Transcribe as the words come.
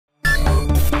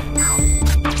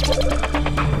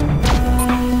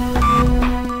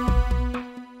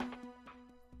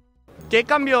¿Qué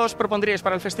cambios propondríais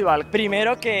para el festival?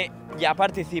 Primero que ya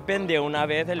participen de una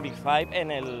vez el Big Five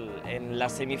en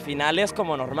las semifinales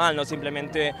como normal, no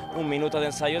simplemente un minuto de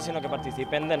ensayo, sino que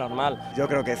participen de normal. Yo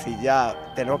creo que si ya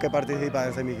tenemos que participar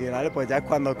en semifinales, pues ya es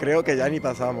cuando creo que ya ni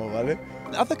pasamos, ¿vale?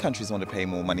 Other countries want to pay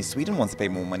more money. Sweden wants to pay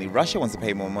more money. Russia wants to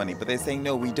pay more money. But they're saying,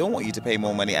 no, we don't want you to pay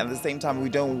more money. And at the same time, we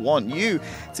don't want you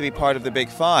to be part of the Big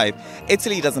Five.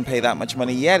 Italy doesn't pay that much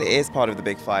money, yet it is part of the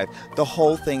Big Five. The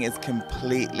whole thing is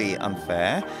completely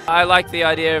unfair. I like the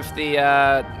idea of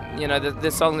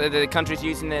the song that the countries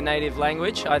using their native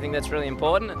language. I think that's really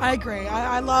important. I agree.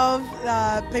 I love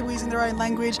people using their own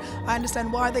language. I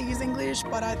understand why they use English,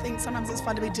 but I think sometimes it's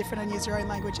fun to be different and use your own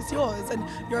language. It's yours and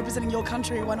you're representing your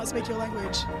country. Why not speak your language?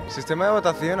 Sistema de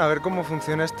votación, a ver cómo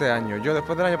funciona este año. Yo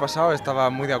después del año pasado estaba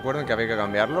muy de acuerdo en que había que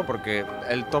cambiarlo porque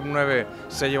el top 9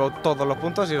 se llevó todos los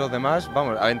puntos y los demás,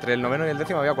 vamos, entre el noveno y el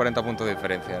décimo había 40 puntos de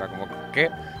diferencia. Era como, ¿qué?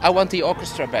 I want the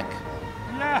orchestra back.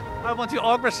 Yeah, I want the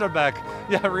orchestra back.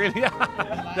 Yeah, really.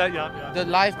 yeah. The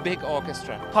live big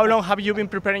orchestra. How long have you been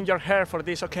preparing your hair for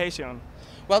this occasion?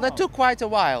 Well, that took quite a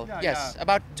while. Yes,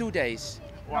 about 2 days.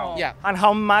 Wow. Yeah. And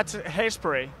how much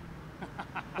hairspray?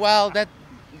 Well, that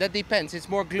depends. It's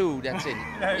more glue, that's it.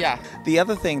 Yeah. The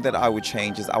other thing that I would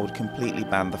change is I would completely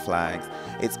ban the flags.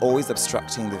 It's always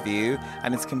obstructing the view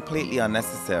and it's completely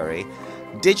unnecessary.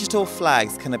 Digital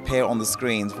flags can appear on the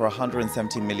screens for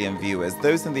 170 million viewers.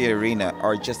 Those in the arena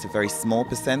are just a very small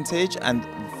percentage, and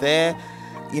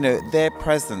their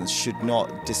presence should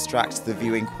not distract the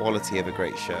viewing quality of a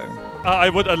great show. I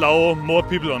would allow more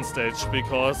people on stage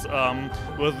because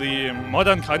with the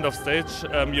modern kind of stage,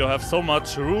 you have so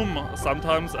much room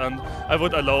sometimes, and I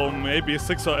would allow maybe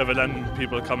 6 or 11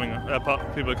 people coming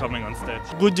on stage.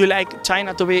 Would you like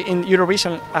China to be in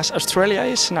Eurovision as Australia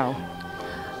is now?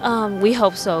 We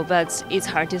hope so, but it's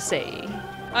hard to say.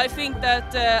 I think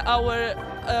that our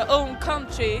own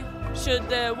country should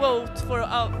vote for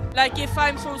like if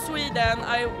I'm from Sweden,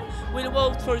 I will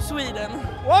vote for Sweden.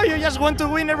 Wow, you just want to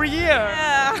win every year!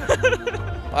 Yeah.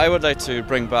 I would like to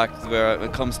bring back where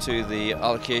it comes to the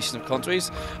allocation of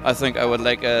countries. I think I would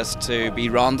like us to be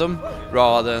random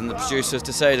rather than the producers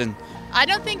deciding. I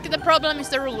don't think the problem is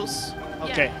the rules.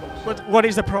 Okay, Yeah. but what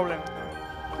is the problem?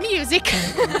 Music,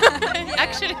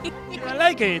 actually. You don't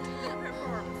like it?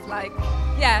 Like,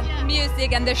 yeah,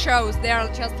 music and the shows, they are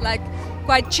just like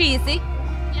quite cheesy.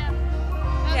 Yeah.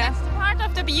 Well, Yeah. that's the part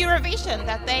of the Eurovision,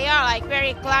 that they are like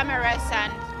very glamorous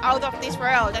and out of this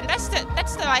world, and that's the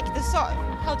that's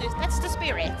the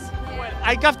spirit. Well,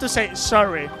 I have to say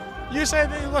sorry. You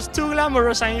said it was too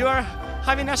glamorous and you are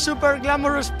having a super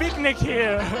glamorous picnic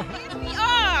here. We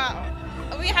are.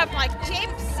 We have like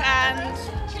chips and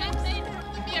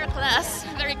beer glass.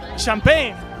 Very good.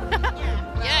 Champagne!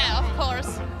 Yeah, of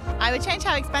course. I would change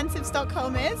how expensive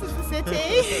Stockholm is as a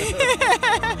city.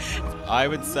 I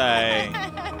would say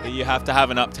that you have to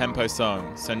have an up-tempo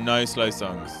song, so no slow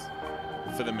songs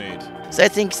for the mood. So I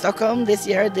think Stockholm this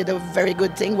year did a very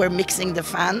good thing. We're mixing the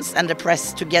fans and the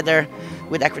press together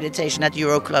with accreditation at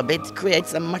Euroclub. It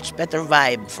creates a much better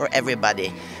vibe for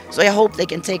everybody. So I hope they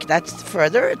can take that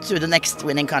further to the next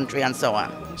winning country and so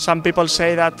on. Some people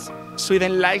say that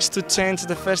Sweden likes to change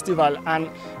the festival and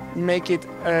make it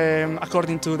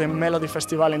according to the Melody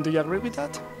Festival, and do you agree with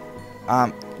that?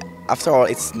 After all,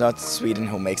 it's not Sweden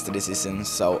who makes the decisions,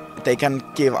 so they can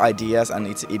give ideas and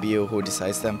it's EBU who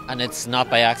decides them. And it's not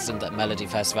by accident that Melody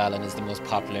Festival is the most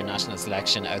popular national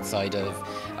selection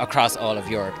across all of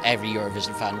Europe. Every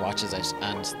Eurovision fan watches it,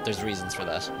 and there's reasons for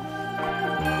that.